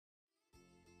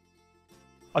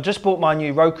I just bought my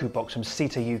new Roku box from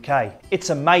Cyta UK. It's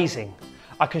amazing.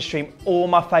 I can stream all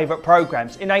my favourite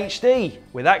programmes in HD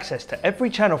with access to every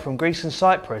channel from Greece and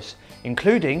Cyprus,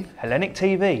 including Hellenic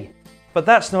TV. But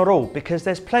that's not all, because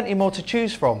there's plenty more to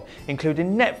choose from,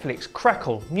 including Netflix,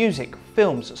 Crackle, music,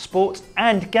 films, sports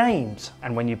and games.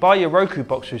 And when you buy your Roku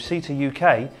box through Cyta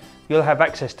UK, you'll have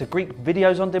access to Greek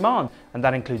videos on demand, and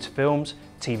that includes films,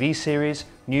 TV series,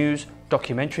 news,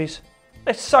 documentaries.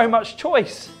 There's so much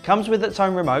choice! Comes with its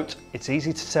own remote, it's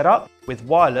easy to set up with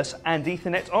wireless and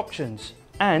Ethernet options,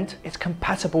 and it's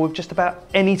compatible with just about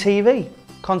any TV.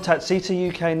 Contact Cyta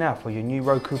UK now for your new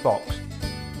Roku box.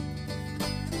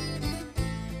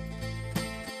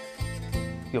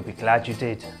 You'll be glad you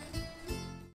did.